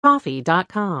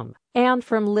coffee.com, and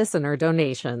from listener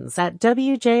donations at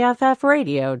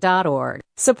wjffradio.org.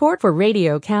 Support for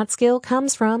Radio Catskill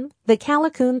comes from the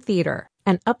Callicoon Theater,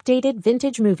 an updated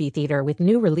vintage movie theater with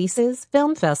new releases,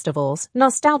 film festivals,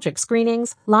 nostalgic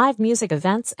screenings, live music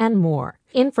events, and more.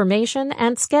 Information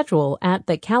and schedule at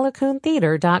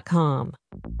thecallicoontheater.com.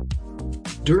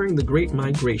 During the Great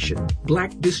Migration,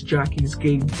 black disc jockeys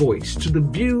gave voice to the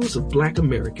views of black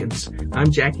Americans.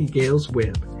 I'm Jackie Gales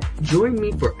Webb. Join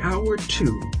me for Hour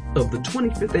 2 of the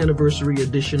 25th anniversary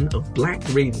edition of Black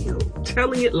Radio,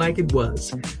 telling it like it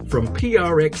was, from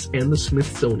PRX and the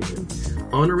Smithsonian,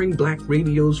 honoring black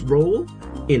radio's role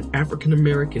in African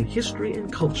American history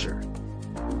and culture.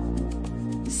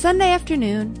 Sunday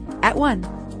afternoon at 1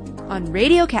 on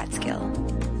Radio Catskill.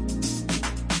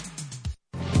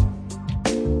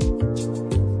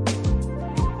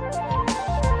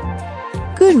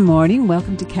 Good morning.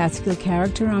 Welcome to Catskill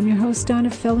Character. I'm your host, Donna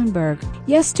Fellenberg.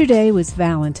 Yesterday was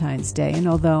Valentine's Day, and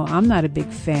although I'm not a big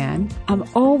fan, I'm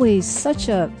always such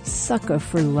a sucker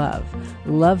for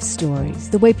love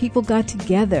stories, the way people got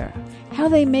together, how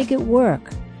they make it work.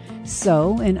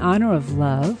 So, in honor of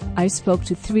love, I spoke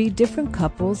to 3 different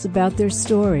couples about their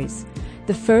stories.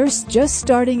 The first, just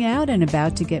starting out and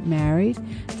about to get married.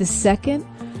 The second,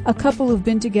 a couple who've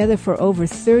been together for over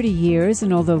 30 years,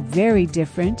 and although very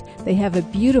different, they have a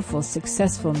beautiful,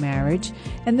 successful marriage.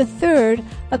 And the third,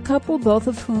 a couple both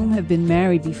of whom have been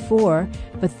married before,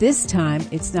 but this time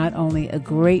it's not only a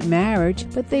great marriage,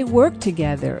 but they work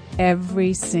together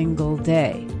every single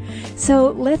day. So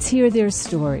let's hear their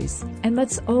stories, and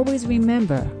let's always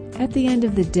remember, at the end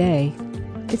of the day,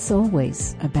 it's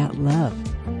always about love.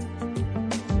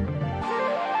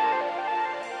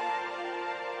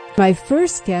 My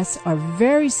first guests are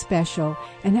very special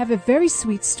and have a very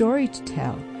sweet story to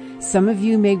tell. Some of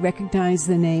you may recognize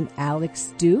the name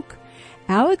Alex Duke.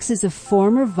 Alex is a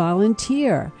former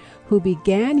volunteer who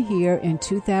began here in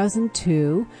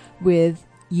 2002 with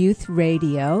youth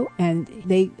radio, and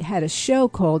they had a show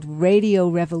called Radio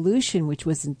Revolution, which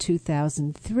was in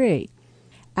 2003.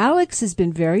 Alex has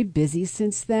been very busy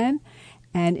since then,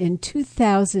 and in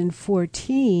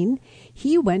 2014,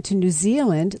 he went to New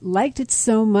Zealand, liked it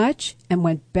so much, and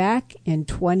went back in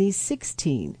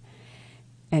 2016.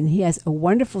 And he has a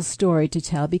wonderful story to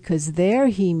tell because there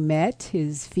he met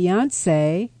his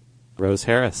fiancée, Rose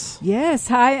Harris. Yes.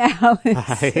 Hi, Alex.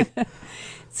 Hi.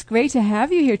 It's great to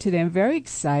have you here today. I'm very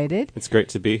excited. It's great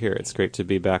to be here. It's great to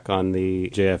be back on the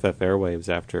JFF airwaves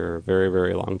after a very,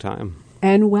 very long time.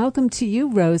 And welcome to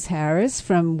you, Rose Harris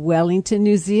from Wellington,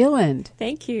 New Zealand.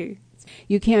 Thank you.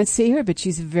 You can't see her, but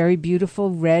she's a very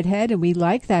beautiful redhead, and we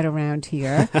like that around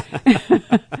here.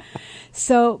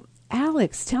 So,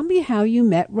 Alex, tell me how you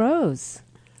met Rose.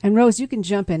 And Rose, you can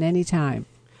jump in any time.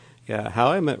 Yeah,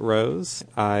 how I met Rose,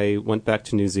 I went back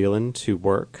to New Zealand to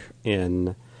work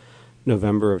in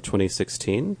November of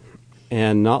 2016.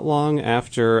 And not long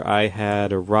after I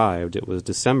had arrived, it was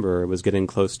December, it was getting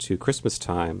close to Christmas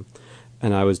time,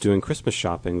 and I was doing Christmas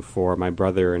shopping for my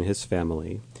brother and his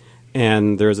family.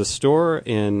 And there's a store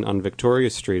on Victoria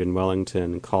Street in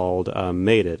Wellington called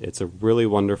Made It. It's a really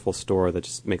wonderful store that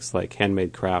just makes like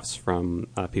handmade crafts from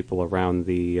people around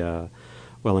the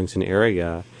Wellington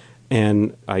area.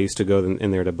 And I used to go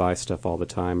in there to buy stuff all the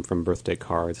time, from birthday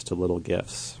cards to little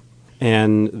gifts.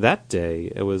 And that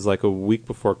day, it was like a week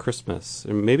before Christmas,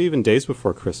 or maybe even days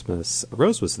before Christmas,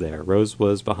 Rose was there. Rose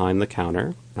was behind the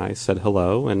counter. I said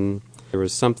hello, and there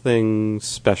was something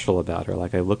special about her.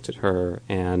 Like, I looked at her,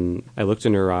 and I looked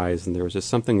in her eyes, and there was just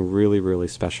something really, really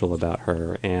special about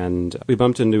her. And we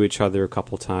bumped into each other a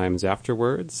couple times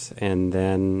afterwards, and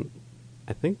then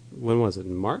I think, when was it,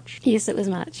 in March? Yes, it was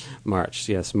March. March,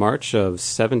 yes. March of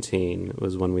 17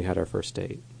 was when we had our first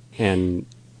date. And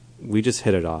we just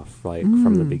hit it off, like,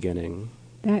 from the beginning.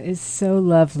 That is so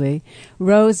lovely.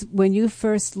 Rose, when you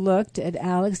first looked at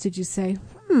Alex, did you say,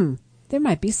 there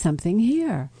might be something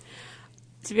here?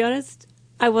 To be honest,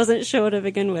 I wasn't sure to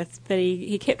begin with, but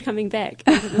he kept coming back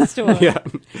into the store.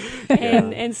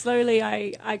 And slowly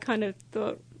I kind of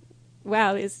thought,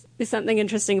 wow, there's something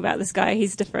interesting about this guy.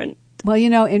 He's different. Well,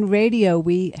 you know, in radio,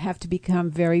 we have to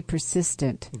become very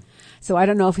persistent. So I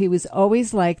don't know if he was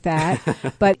always like that,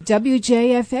 but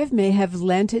WJFF may have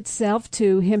lent itself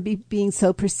to him being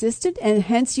so persistent, and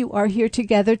hence you are here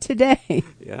together today.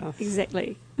 Yeah.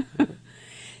 Exactly.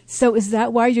 So is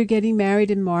that why you're getting married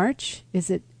in March?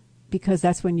 Is it because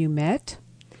that's when you met?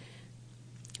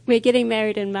 We're getting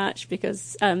married in March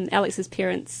because Alex's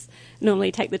parents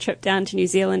normally take the trip down to New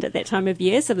Zealand at that time of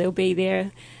year, so they'll be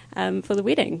there for the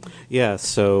wedding. Yeah,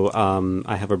 so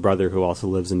I have a brother who also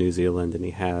lives in New Zealand, and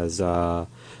he has a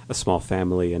small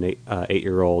family, an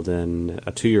 8-year-old and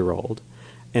a 2-year-old.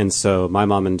 And so my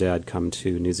mom and dad come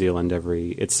to New Zealand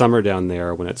it's summer down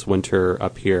there when it's winter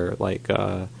up here, like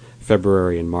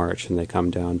February and March, and they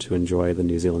come down to enjoy the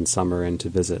New Zealand summer and to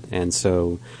visit. And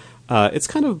so it's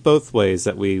kind of both ways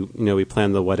that we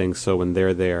plan the wedding so when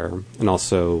they're there, and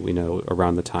also,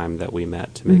 around the time that we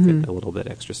met to make it a little bit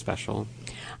extra special.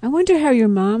 I wonder how your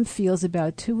mom feels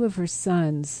about 2 of her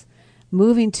sons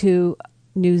moving to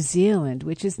New Zealand,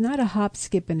 which is not a hop,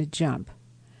 skip, and a jump.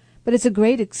 But it's a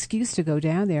great excuse to go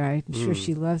down there. I'm sure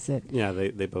she loves it. Yeah,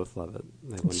 they both love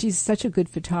it. She's such a good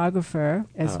photographer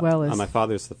as well as... my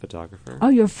father's the photographer. Oh,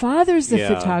 your father's the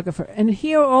photographer. And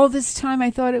here all this time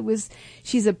I thought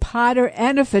she's a potter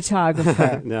and a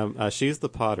photographer. No, she's the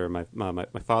potter. My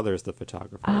father's the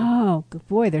photographer. Oh,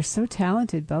 boy, they're so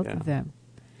talented, both of them.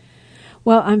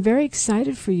 Well, I'm very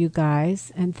excited for you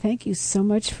guys, and thank you so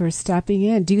much for stopping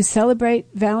in. Do you celebrate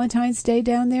Valentine's Day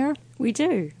down there? We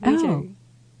do. We do.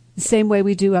 The same way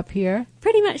we do up here?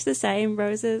 Pretty much the same.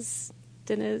 Roses,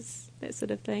 dinners, that sort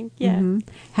of thing. Yeah. Mm-hmm.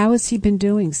 How has he been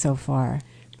doing so far?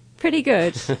 Pretty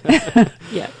good.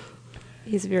 Yeah.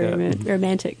 He's a very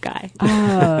romantic guy.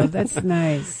 Oh, that's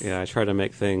nice. Yeah, I try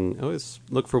to always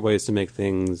look for ways to make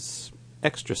things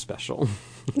extra special.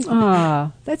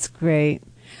 Ah, that's great.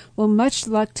 Well, much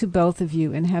luck to both of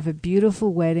you, and have a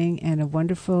beautiful wedding and a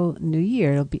wonderful new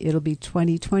year. It'll be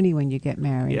 2020 when you get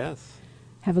married. Yes.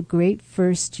 Have a great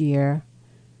first year.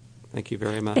 Thank you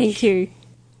very much. Thank you.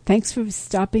 Thanks for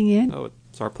stopping in. Oh,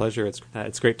 it's our pleasure.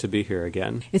 It's great to be here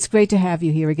again. It's great to have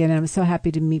you here again, and I'm so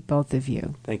happy to meet both of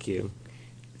you. Thank you.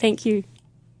 Thank you.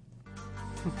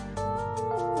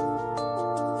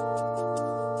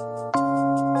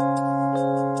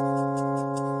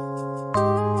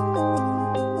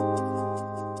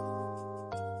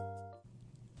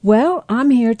 Well,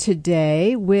 I'm here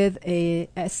today with a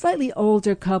slightly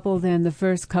older couple than the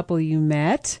first couple you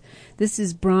met. This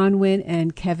is Bronwyn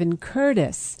and Kevin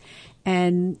Curtis.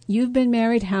 And you've been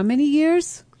married how many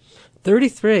years?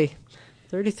 33.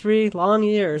 33 long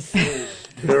years.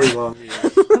 Very long years.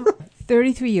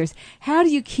 33 years. How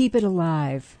do you keep it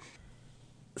alive?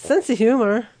 Sense of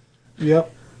humor.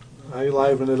 Yep. I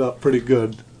liven it up pretty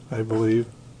good, I believe.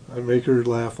 I make her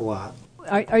laugh a lot.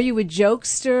 Are you a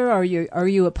jokester? Are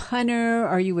you a punner?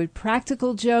 Are you a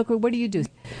practical joker? What do you do?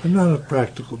 I'm not a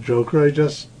practical joker. I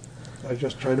just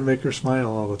try to make her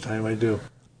smile all the time. I do.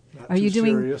 Not are you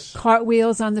doing serious.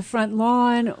 Cartwheels on the front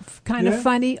lawn? Kind of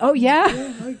funny? Oh, yeah?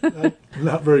 I'm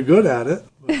not very good at it.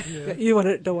 But, yeah. You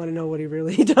don't want to know what he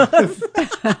really does.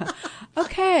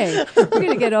 Okay, we're going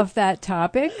to get off that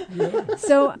topic. Yeah.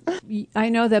 So I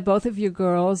know that both of your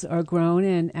girls are grown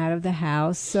and out of the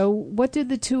house. So what did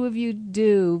the two of you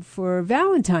do for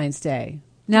Valentine's Day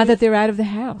now that they're out of the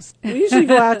house? We usually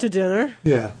go out to dinner.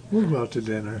 Yeah, we'll go out to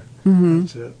dinner. Mm-hmm.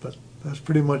 That's it. But that's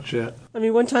pretty much it. I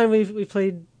mean, one time we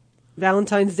played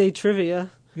Valentine's Day trivia.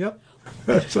 Yep.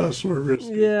 That's us. We're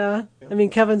risky. Yeah. I mean,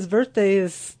 Kevin's birthday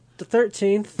is the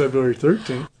 13th. February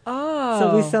 13th. Oh.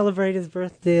 So we celebrate his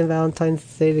birthday and Valentine's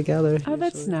Day together. Oh,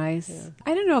 that's usually. nice. Yeah.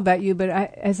 I don't know about you, but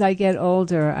as I get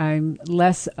older, I'm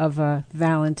less of a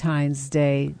Valentine's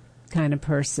Day kind of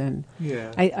person.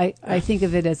 Yeah. I think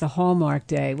of it as a Hallmark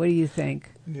day. What do you think?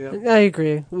 Yeah. I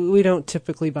agree. We don't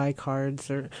typically buy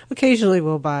cards, or occasionally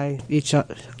we'll buy each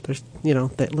other,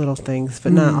 that little things,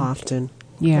 but not often.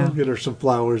 Yeah. I'll get her some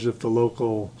flowers if the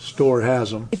local store has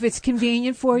them. If it's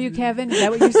convenient for you, Kevin, is that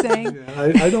what you're saying?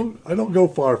 Yeah, I don't go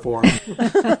far for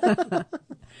them.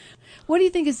 What do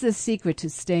you think is the secret to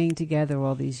staying together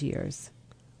all these years?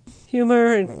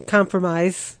 Humor and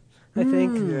compromise, I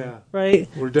think. Yeah. Right?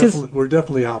 We're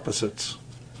definitely opposites.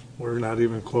 We're not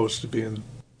even close to being.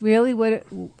 Really?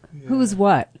 Who's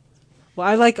what? Well,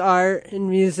 I like art and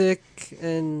music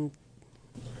and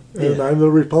I'm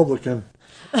the Republican.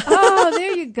 Oh,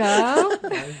 there you go.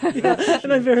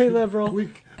 and I'm very liberal.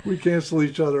 We cancel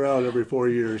each other out every 4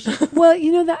 years. Well,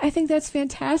 I think that's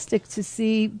fantastic to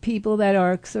see people that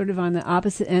are sort of on the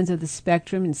opposite ends of the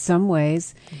spectrum in some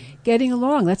ways getting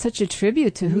along. That's such a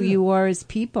tribute to who you are as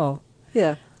people.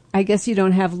 Yeah. I guess you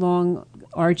don't have long,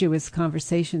 arduous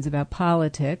conversations about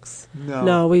politics.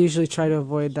 No, we usually try to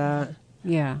avoid that.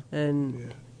 Yeah.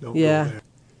 And Don't go there.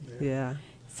 Yeah.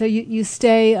 So you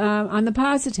stay on the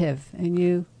positive, and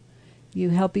you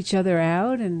help each other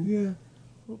out, and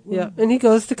Yeah, and he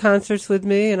goes to concerts with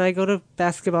me, and I go to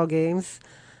basketball games.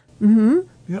 Mm-hmm.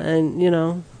 Yep.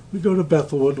 And we go to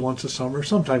Bethelwood once a summer,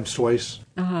 sometimes twice.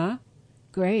 Uh-huh.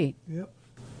 Great. Yep.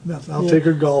 I'll take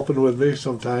her golfing with me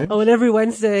sometime. Oh, and every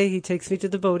Wednesday he takes me to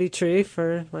the Bodhi tree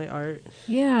for my art.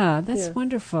 Yeah, that's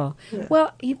wonderful. Yeah.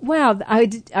 Well, wow,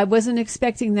 I wasn't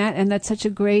expecting that, and that's such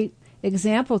a great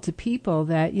example to people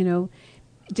that,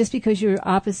 just because you're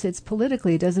opposites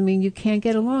politically doesn't mean you can't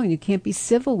get along. You can't be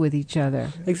civil with each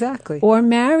other. Exactly. Or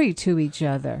married to each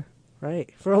other. Right.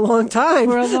 For a long time.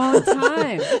 For a long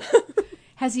time.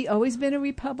 Has he always been a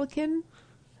Republican?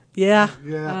 Yeah.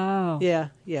 Oh.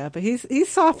 Yeah. But he's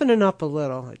softening up a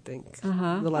little, I think.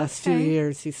 Uh-huh. The last few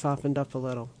years, he's softened up a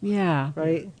little. Yeah.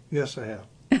 Right? Yes, I have.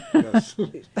 Yes,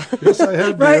 yes I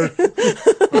have, dear.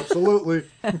 Absolutely.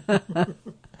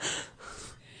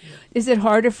 Is it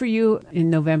harder for you in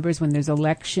Novembers when there's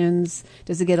elections?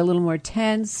 Does it get a little more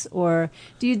tense? Or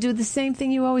do you do the same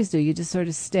thing you always do? You just sort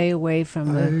of stay away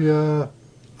from the...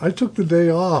 I took the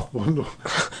day off.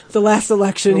 The last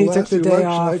election, he took the day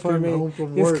off for me. I came home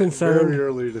from He's work concerned. very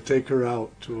early to take her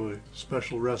out to a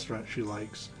special restaurant she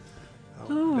likes.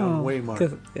 Down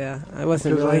Waymart. Yeah, I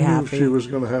wasn't because really I knew happy. she was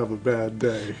going to have a bad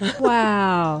day.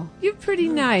 Wow. You're pretty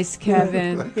nice,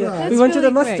 Kevin. Yeah. We went to the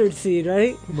mustard seed,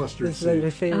 right? Mustard This seed. is my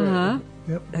favorite. Uh-huh.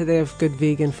 Yep. They have good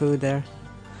vegan food there.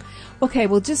 Okay,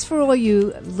 well, just for all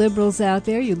you liberals out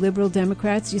there, you liberal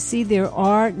Democrats, you see there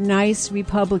are nice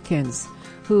Republicans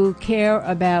who care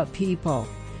about people.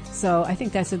 So I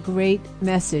think that's a great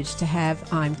message to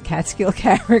have on Catskill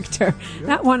Character. Yep.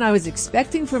 Not one I was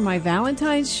expecting for my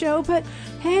Valentine's show, but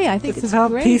hey, I think it's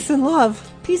about great. Peace and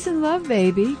love. Peace and love,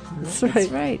 baby. That's right. That's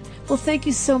right. Well, thank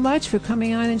you so much for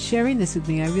coming on and sharing this with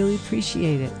me. I really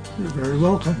appreciate it. You're very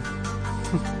welcome.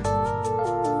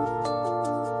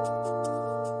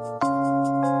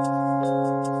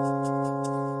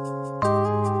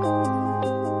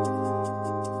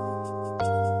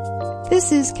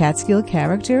 This is Catskill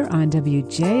Character on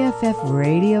WJFF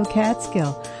Radio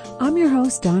Catskill. I'm your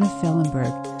host, Donna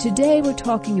Fellenberg. Today we're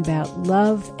talking about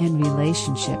love and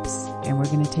relationships, and we're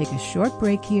going to take a short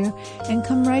break here and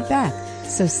come right back.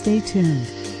 So stay tuned.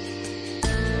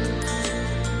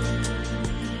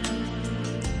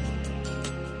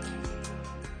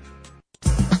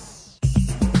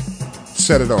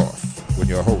 Set it off with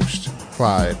your host,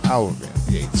 Clyde Alvin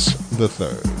Yates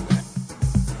III.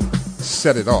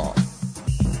 Set it off.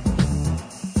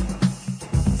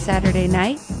 Saturday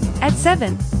night at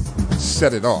 7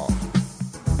 Set it off.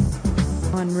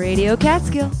 on Radio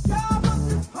Catskill.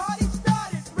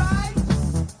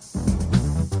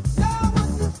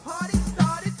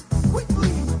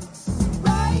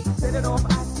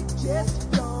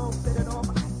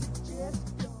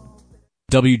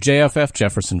 WJFF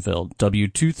Jeffersonville,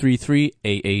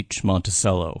 W233AH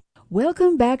Monticello.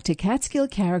 Welcome back to Catskill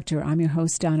Character. I'm your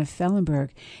host, Donna Fellenberg.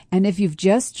 And if you've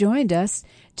just joined us,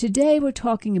 today we're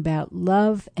talking about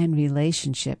love and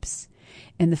relationships.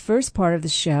 In the first part of the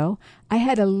show, I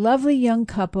had a lovely young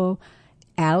couple,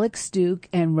 Alex Duke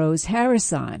and Rose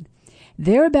Harrison.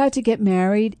 They're about to get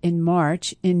married in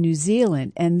March in New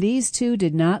Zealand, and these two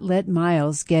did not let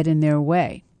miles get in their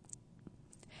way.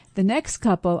 The next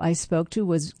couple I spoke to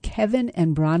was Kevin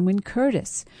and Bronwyn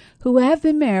Curtis, who have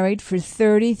been married for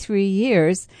 33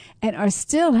 years and are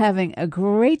still having a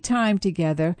great time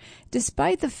together,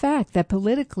 despite the fact that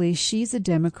politically she's a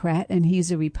Democrat and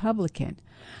he's a Republican.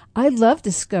 I love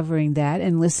discovering that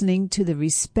and listening to the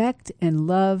respect and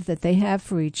love that they have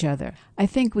for each other. I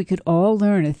think we could all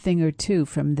learn a thing or two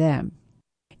from them.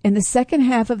 In the second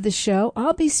half of the show,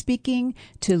 I'll be speaking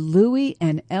to Louie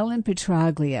and Ellen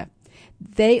Petraglia.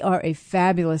 They are a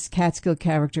fabulous Catskill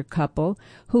Character couple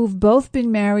who've both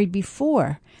been married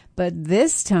before, but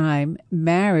this time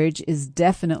marriage is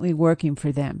definitely working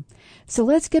for them. So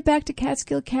let's get back to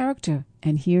Catskill Character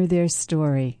and hear their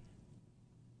story.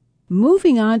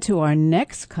 Moving on to our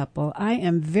next couple, I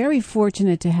am very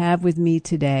fortunate to have with me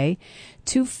today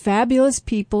two fabulous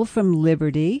people from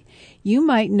Liberty. You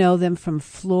might know them from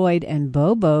Floyd and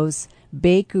Bobo's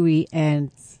Bakery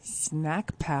and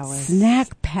Snack Palace.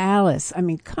 Snack Palace. I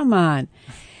mean, come on.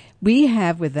 We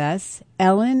have with us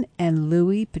Ellen and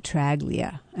Louie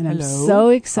Petraglia, and I'm so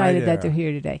excited that they're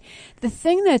here today. The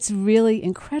thing that's really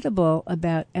incredible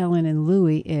about Ellen and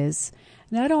Louie is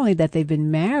not only that they've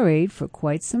been married for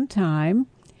quite some time,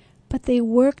 but they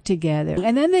work together,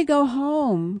 and then they go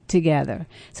home together.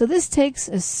 So this takes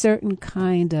a certain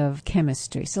kind of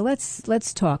chemistry. So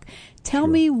let's talk. Tell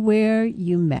me where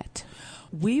you met.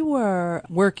 We were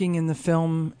working in the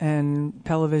film and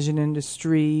television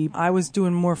industry. I was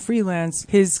doing more freelance.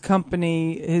 His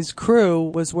company, his crew,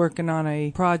 was working on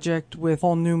a project with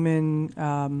Paul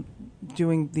Newman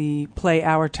doing the play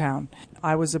Our Town.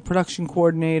 I was a production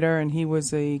coordinator and he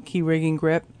was a key rigging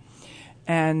grip.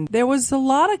 And there was a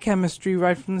lot of chemistry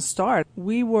right from the start.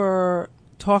 We were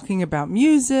talking about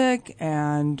music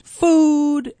and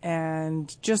food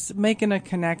and just making a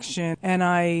connection. And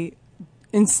I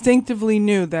instinctively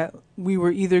knew that we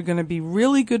were either going to be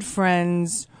really good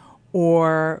friends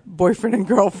or boyfriend and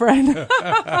girlfriend.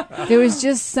 There was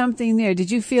just something there.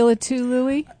 Did you feel it too,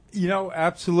 Louis?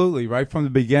 Absolutely. Right from the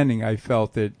beginning, I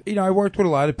felt it. I worked with a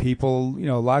lot of people,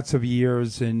 lots of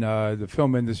years in the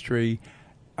film industry.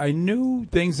 I knew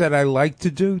things that I like to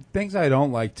do, things I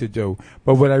don't like to do.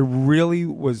 But what I really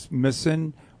was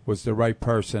missing was the right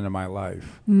person in my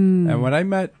life. And when I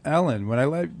met Ellen, when I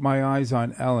laid my eyes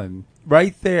on Ellen,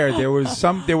 right there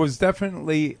was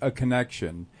definitely a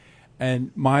connection.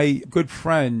 And my good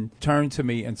friend turned to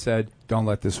me and said, "Don't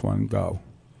let this one go."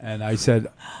 And I said,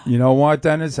 "You know what,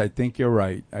 Dennis? I think you're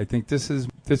right. I think this is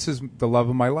the love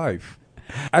of my life."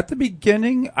 At the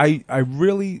beginning, I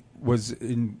really was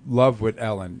in love with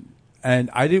Ellen, and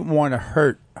I didn't want to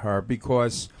hurt her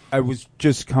because I was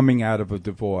just coming out of a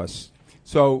divorce.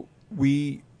 So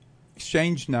we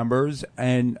exchanged numbers,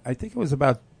 and I think it was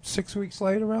about 6 weeks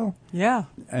later, Elle? Yeah.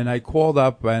 And I called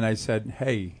up and I said,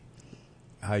 "Hey,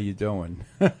 how you doing?"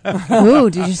 Ooh,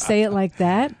 did you say it like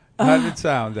that? How did it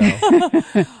sound,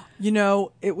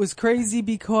 Elle? It was crazy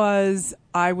because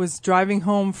I was driving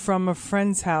home from a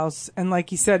friend's house, and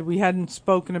like you said, we hadn't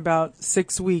spoken about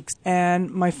 6 weeks,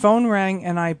 and my phone rang,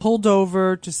 and I pulled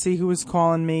over to see who was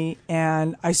calling me,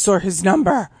 and I saw his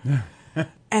number.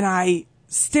 And I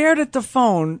stared at the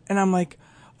phone, and I'm like,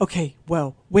 okay,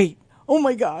 well, wait. Oh,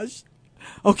 my gosh.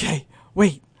 Okay,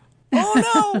 wait. Oh,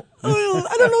 no.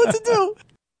 I don't know what to do.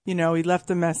 He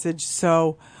left a message,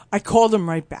 so I called him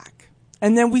right back.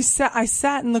 And then I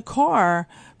sat in the car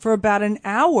for about an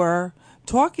hour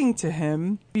talking to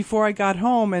him before I got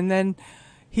home. And then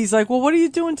he's like, "Well, what are you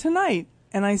doing tonight?"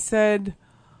 And I said,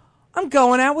 "I'm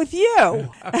going out with you."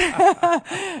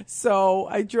 So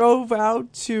I drove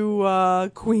out to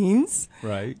Queens.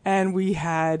 Right. And we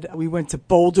went to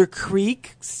Boulder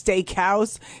Creek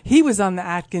Steakhouse. He was on the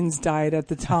Atkins diet at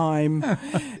the time.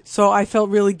 So I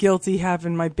felt really guilty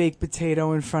having my baked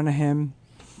potato in front of him.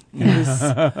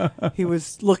 He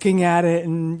was looking at it,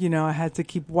 and I had to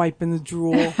keep wiping the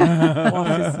drool off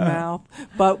his mouth.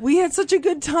 But we had such a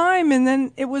good time, and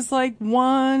then it was like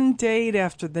one date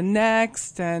after the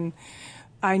next, and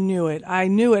I knew it.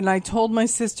 And I told my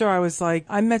sister, I was like,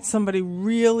 I met somebody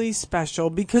really special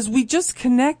because we just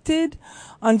connected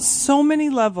on so many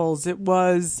levels. It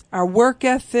was our work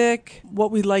ethic,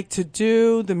 what we like to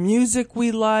do, the music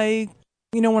we like.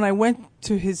 When I went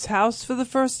to his house for the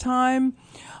first time,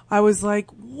 I was like,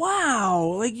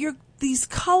 wow, like these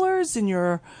colors in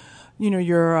your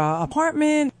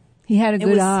apartment. He had a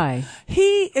good eye.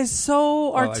 He is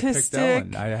so artistic. I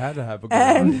picked Ellen. I had to have a good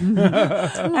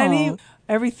eye. And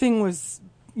everything was,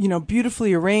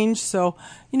 beautifully arranged. So,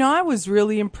 I was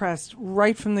really impressed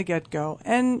right from the get-go.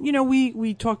 And,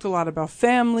 we talked a lot about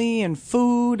family and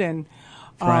food and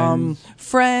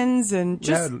friends and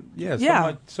just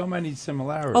so many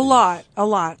similarities. A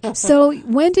lot. So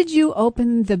when did you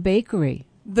open the bakery?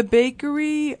 The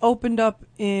bakery opened up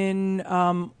in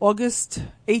August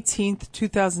 18th,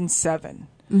 2007.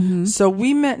 Mm-hmm. So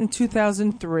we met in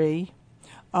 2003.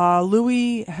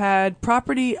 Louis had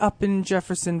property up in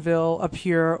Jeffersonville up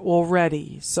here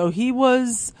already. So he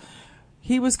was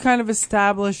kind of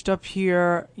established up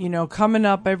here, coming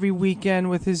up every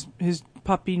weekend with his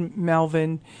puppy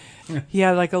Melvin. He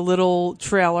had like a little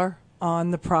trailer on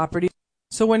the property.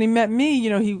 So when he met me,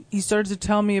 he started to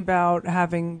tell me about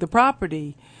having the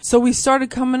property. So we started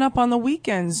coming up on the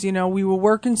weekends. We were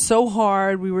working so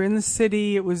hard. We were in the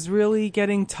city. It was really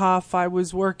getting tough. I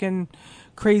was working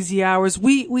crazy hours.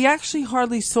 We actually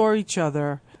hardly saw each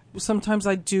other. Sometimes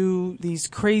I'd do these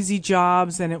crazy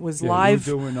jobs, and it was live,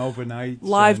 you were doing overnights,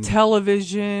 live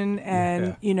television,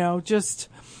 and just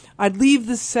I'd leave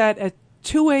the set at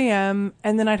 2 a.m.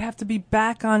 and then I'd have to be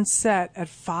back on set at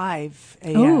 5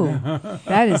 a.m. Ooh,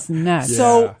 that is nuts.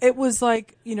 So it was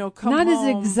like, come not home.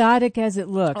 as exotic as it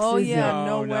looks. Oh, is yeah, it?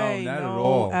 no way. Not at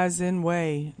all. As in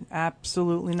way.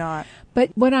 Absolutely not. But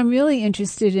what I'm really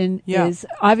interested in is,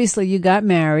 obviously, you got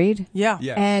married. Yeah.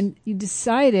 Yes. And you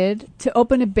decided to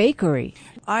open a bakery.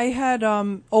 I had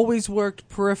always worked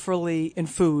peripherally in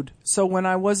food. So when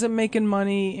I wasn't making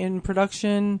money in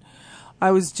production, I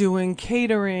was doing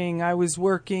catering. I was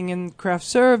working in craft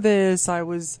service. I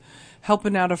was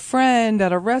helping out a friend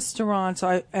at a restaurant.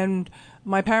 And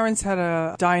my parents had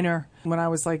a diner when I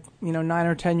was like, 9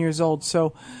 or 10 years old.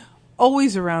 So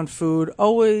always around food,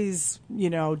 always,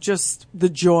 just the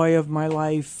joy of my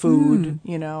life, food,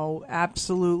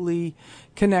 absolutely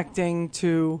connecting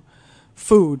to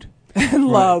food. and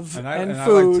love and and I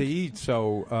food. like to eat,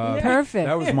 so Perfect.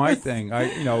 That was my thing.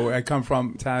 I come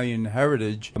from Italian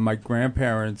heritage. My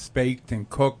grandparents baked and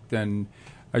cooked, and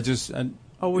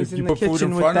always if in you the put food kitchen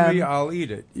in with front of them. me, I'll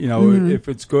eat it. If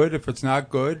it's good, if it's not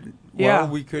good, Yeah.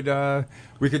 we could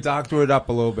doctor it up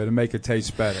a little bit and make it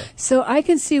taste better. So I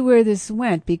can see where this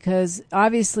went, because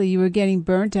obviously you were getting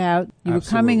burnt out. You were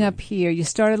coming up here. You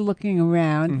started looking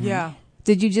around. Mm-hmm. Yeah.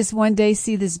 Did you just one day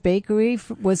see this bakery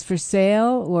was for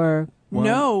sale, or?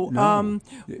 No.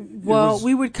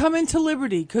 We would come into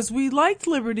Liberty because we liked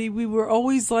Liberty. We were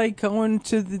always like going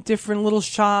to the different little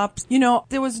shops.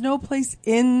 There was no place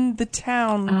in the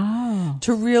town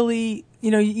to really,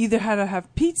 you either had to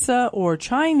have pizza or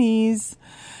Chinese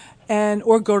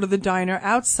or go to the diner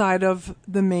outside of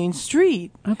the main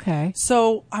street. Okay.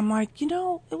 So I'm like,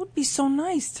 it would be so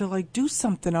nice to like do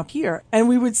something up here. And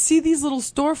we would see these little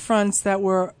storefronts that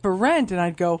were for rent, and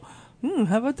I'd go,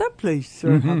 how about that place?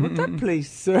 Or how about that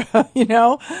place?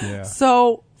 Yeah.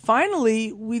 So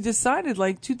finally we decided,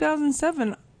 like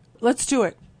 2007, let's do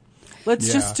it.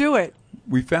 Let's just do it.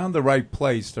 We found the right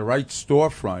place, the right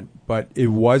storefront, but it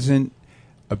wasn't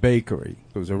a bakery.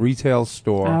 It was a retail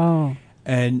store. Oh.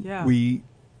 And we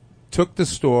took the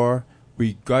store,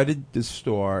 we gutted the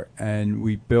store, and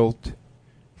we built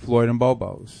Floyd and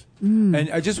Bobo's. And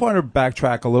I just want to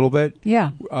backtrack a little bit. Yeah.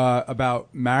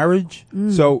 About marriage.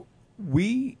 So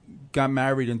we got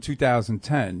married in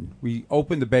 2010. We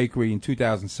opened the bakery in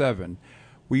 2007.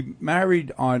 We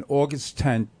married on August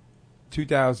 10th,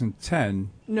 2010.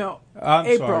 No,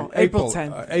 April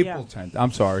 10th. April 10th.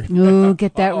 I'm sorry. No,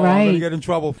 get that right. I'm going to get in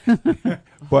trouble.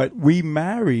 But we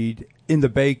married in the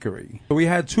bakery. So we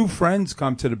had two friends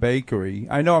come to the bakery.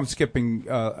 I know I'm skipping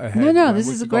ahead. No, this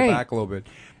is great. Go back a little bit.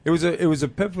 It was a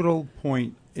pivotal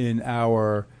point in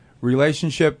our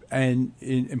relationship and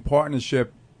in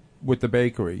partnership with the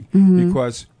bakery,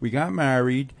 because we got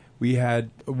married. We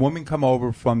had a woman come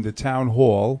over from the town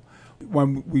hall.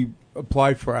 When we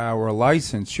applied for our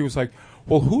license, she was like,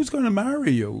 well, who's going to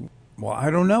marry you? Well,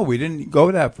 I don't know. We didn't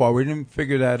go that far. We didn't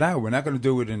figure that out. We're not going to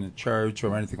do it in a church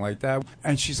or anything like that.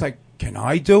 And she's like, can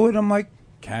I do it? I'm like,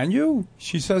 can you?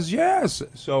 She says, yes.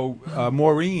 So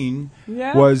Maureen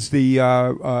was the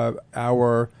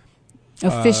our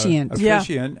officiant.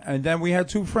 And then we had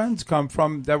two friends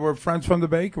that were friends from the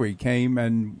bakery, came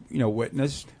and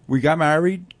witnessed. We got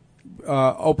married,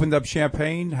 opened up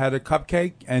champagne, had a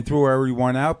cupcake, and threw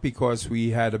everyone out because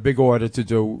we had a big order to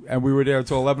do, and we were there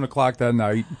until 11 o'clock that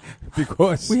night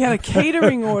because we had a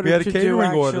catering order. order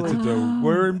to do.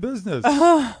 We're in business.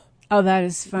 Oh, that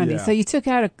is funny. Yeah. So you took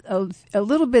out a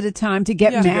little bit of time to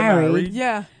get married.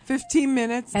 Yeah, 15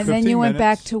 minutes. And then you went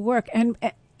back to work. And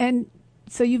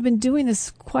so you've been doing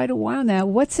this quite a while now.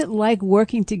 What's it like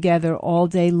working together all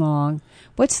day long?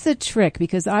 What's the trick?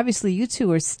 Because obviously you two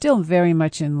are still very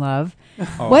much in love.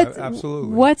 Oh, absolutely.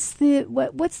 What's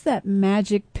that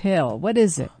magic pill? What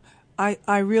is it?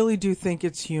 I really do think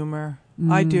it's humor.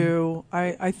 I do.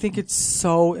 I think it's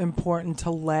so important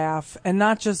to laugh, and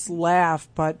not just laugh,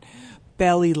 but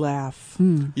belly laugh.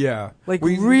 Yeah. Like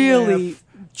we really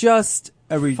just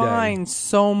every find day.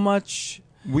 So much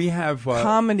we have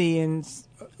comedy, and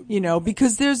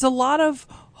because there's a lot of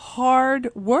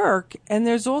hard work and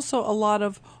there's also a lot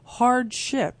of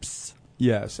hardships.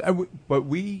 Yes. But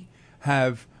we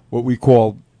have what we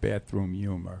call bathroom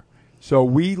humor. So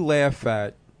we laugh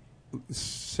at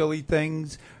silly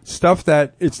things, stuff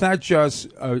that it's not just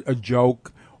a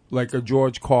joke like a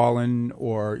George Carlin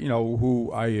or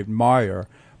who I admire,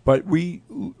 but we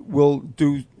will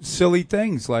do silly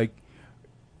things like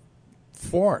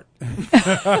fart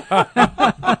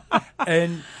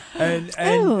and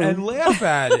laugh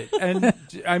at it. And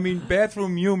I mean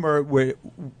bathroom humor,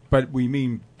 but we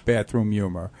mean bathroom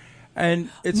humor. And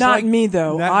it's not like, me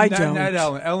though. I don't. Not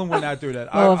Ellen. Ellen would not do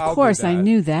that. Well, I'll of course, do that. I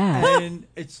knew that.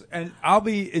 And I'll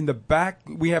be in the back.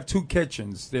 We have two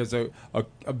kitchens. There's a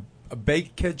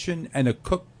bake kitchen and a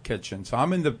cook kitchen. So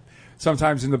I'm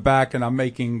sometimes in the back, and I'm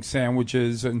making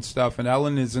sandwiches and stuff. And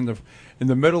Ellen is in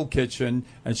the middle kitchen,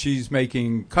 and she's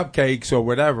making cupcakes or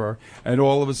whatever. And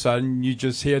all of a sudden, you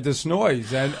just hear this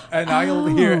noise, and I'll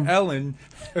hear Ellen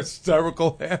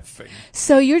hysterical laughing.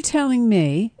 So you're telling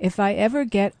me if I ever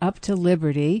get up to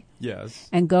Liberty, yes,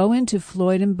 and go into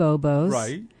Floyd and Bobo's,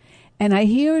 right, and I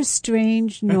hear a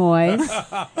strange noise,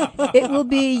 it will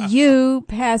be you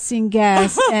passing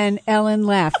gas and Ellen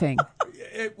laughing.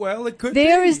 It could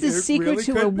There be. is the It secret really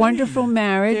to could a be. wonderful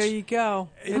marriage. There you go.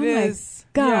 It Oh, is.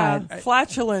 my God. Yeah.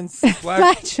 Flatulence.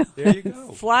 Flatulence. There you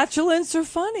go. Flatulence are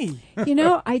funny.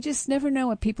 I just never know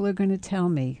what people are going to tell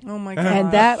me. Oh, my God.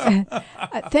 And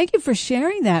that, thank you for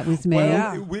sharing that with me.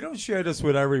 Well, we don't share this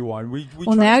with everyone. We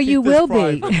Well, try now to keep you this will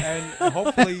be. private, and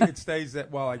hopefully it stays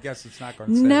that. Well, I guess it's not going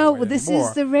to stay No, that way well, this anymore.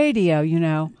 is the radio,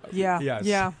 Yeah. Yes.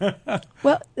 Yeah.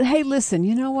 Well, hey, listen,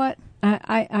 you know what?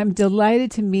 I'm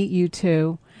delighted to meet you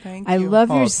two. Thank I you. love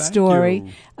your thank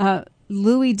story. you.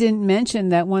 Louis didn't mention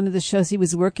that one of the shows he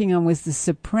was working on was The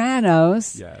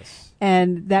Sopranos. Yes.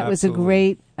 And that was a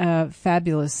Absolutely. great,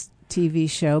 fabulous TV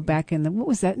show back in what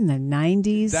was that, in the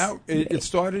 90s? It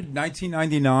started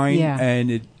 1999, Yeah.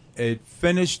 and it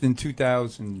finished in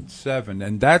 2007,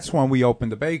 and that's when we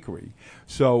opened the bakery.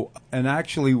 So, and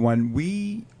actually, when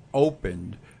we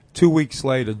opened, 2 weeks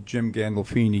later, Jim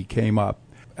Gandolfini came up.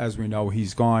 As we know,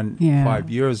 he's gone 5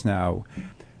 years now.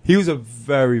 He was a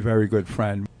very, very good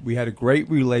friend. We had a great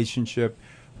relationship.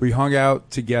 We hung out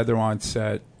together on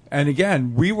set. And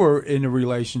again, we were in a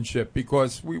relationship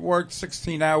because we worked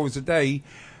 16 hours a day,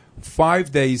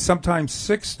 5 days, sometimes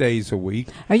 6 days a week.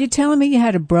 Are you telling me you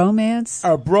had a bromance?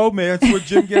 A bromance with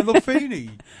Jim Gandolfini.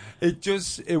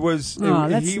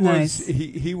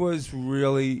 He was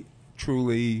really,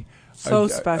 truly So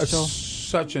special.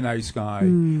 Such a nice guy.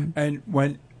 And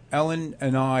when Ellen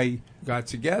and I got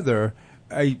together,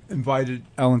 I invited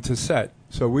Ellen to set.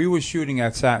 So we were shooting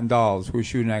at Satin Dolls. We were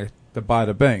shooting at the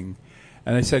Bada Bing.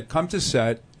 And I said, come to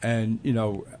set, and,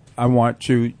 I want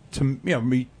you to,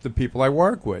 meet the people I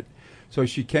work with. So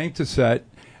she came to set.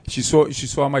 She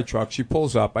saw my truck. She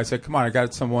pulls up. I said, come on, I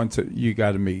got someone you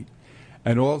got to meet.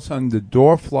 And all of a sudden, the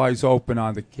door flies open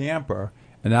on the camper,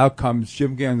 and out comes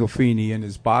Jim Gandolfini in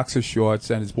his boxer shorts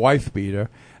and his wife beater.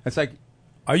 It's like,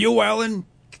 are you Ellen?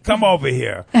 Come over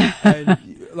here. And,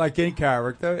 like in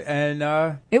character.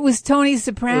 And It was Tony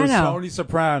Soprano. It was Tony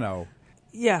Soprano.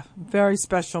 Yeah. Very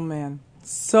special man.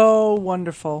 So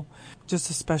wonderful. Just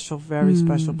a special, very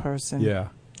special person. Yeah.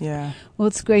 Yeah. Well,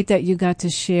 it's great that you got to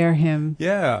share him.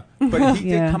 Yeah, but he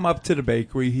Yeah. did come up to the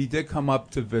bakery. He did come up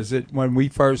to visit when we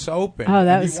first opened. Oh,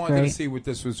 that and was he wanted great. to see what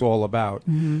this was all about.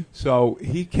 So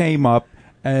he came up,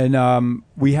 and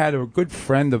we had a good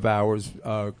friend of ours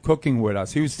cooking with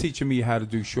us. He was teaching me how to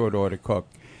do short order cook.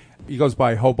 He goes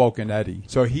by Hoboken Eddie.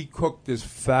 So he cooked this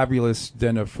fabulous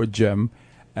dinner for Jim,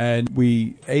 and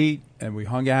we ate and we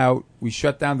hung out. We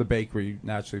shut down the bakery,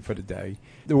 naturally, for the day.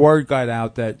 The word got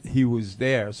out that he was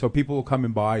there, so people were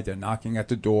coming by. They're knocking at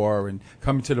the door and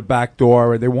coming to the back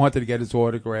door, and they wanted to get his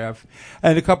autograph.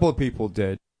 And a couple of people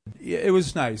did. It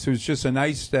was nice. It was just a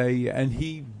nice day, and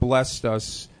he blessed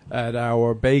us at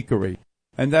our bakery.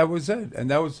 And that was it. And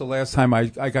that was the last time I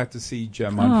got to see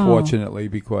Jim, unfortunately,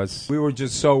 because we were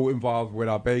just so involved with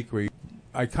our bakery.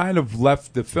 I kind of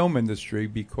left the film industry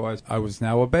because I was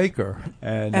now a baker.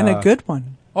 And a good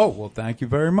one. Oh, well, thank you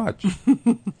very much.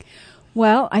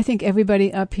 Well, I think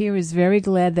everybody up here is very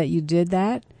glad that you did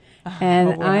that.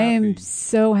 And we're I am happy.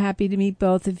 so happy to meet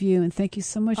both of you. And thank you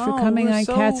so much for coming we're on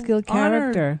so Catskill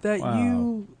Character. honored that Wow.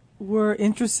 you were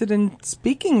interested in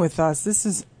speaking with us. This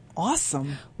is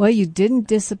awesome. Well, you didn't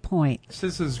disappoint.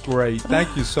 This is great.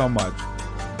 Thank you so much.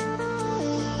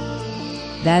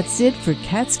 That's it for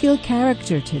Catskill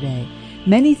Character today.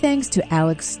 Many thanks to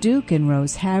Alex Duke and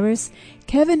Rose Harris,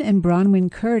 Kevin and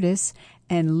Bronwyn Curtis,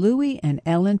 and Louie and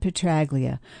Ellen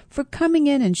Petraglia for coming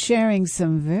in and sharing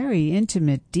some very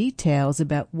intimate details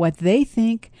about what they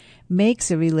think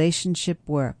makes a relationship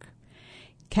work.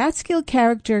 Catskill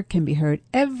Character can be heard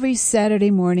every Saturday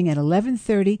morning at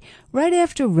 11:30 right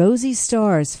after Rosie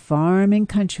Starr's Farm and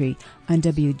Country on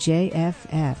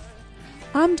WJFF.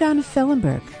 I'm Donna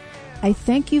Fellenberg. I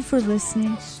thank you for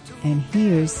listening, and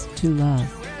here's to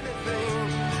love.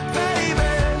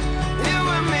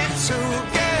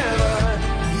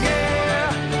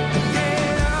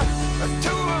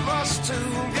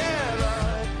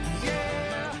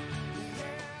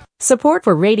 Support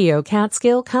for Radio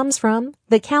Catskill comes from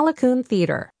the Calicoon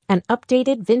Theater, an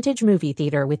updated vintage movie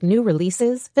theater with new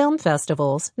releases, film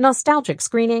festivals, nostalgic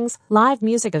screenings, live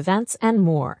music events, and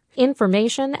more.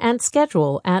 Information and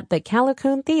schedule at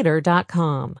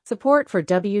thecalicoontheater.com. Support for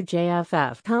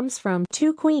WJFF comes from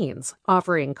Two Queens,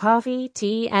 offering coffee,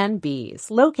 tea, and bees,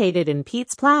 located in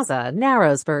Pete's Plaza,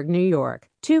 Narrowsburg, New York.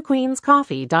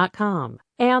 twoqueenscoffee.com,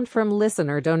 and from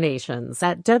listener donations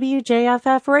at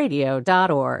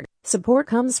wjffradio.org. Support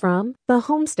comes from the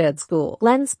Homestead School,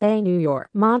 Glens Bay, New York.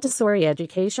 Montessori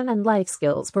education and life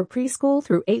skills for preschool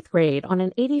through 8th grade on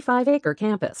an 85-acre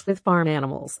campus with farm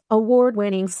animals.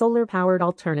 Award-winning solar-powered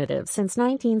alternative since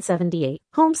 1978.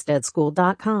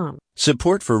 Homesteadschool.com.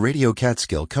 Support for Radio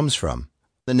Catskill comes from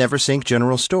the Neversink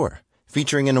General Store,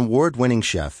 featuring an award-winning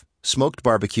chef, smoked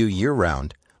barbecue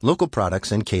year-round, local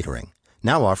products and catering,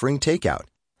 now offering takeout.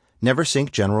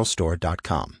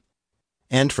 NeversinkGeneralStore.com.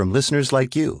 And from listeners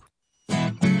like you.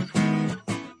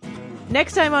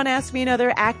 Next time on Ask Me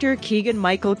Another, actor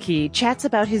Keegan-Michael Key chats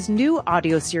about his new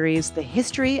audio series, The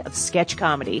History of Sketch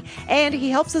Comedy, and he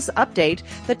helps us update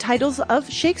the titles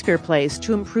of Shakespeare plays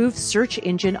to improve search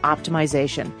engine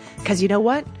optimization. Because you know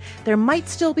what? There might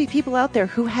still be people out there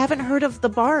who haven't heard of the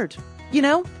Bard. You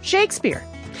know, Shakespeare.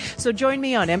 So join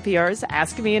me on NPR's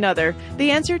Ask Me Another,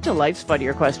 the answer to life's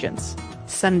funnier questions.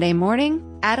 Sunday morning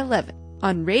at 11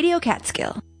 on Radio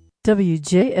Catskill.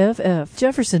 WJFF,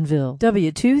 Jeffersonville,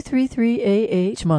 W233AH,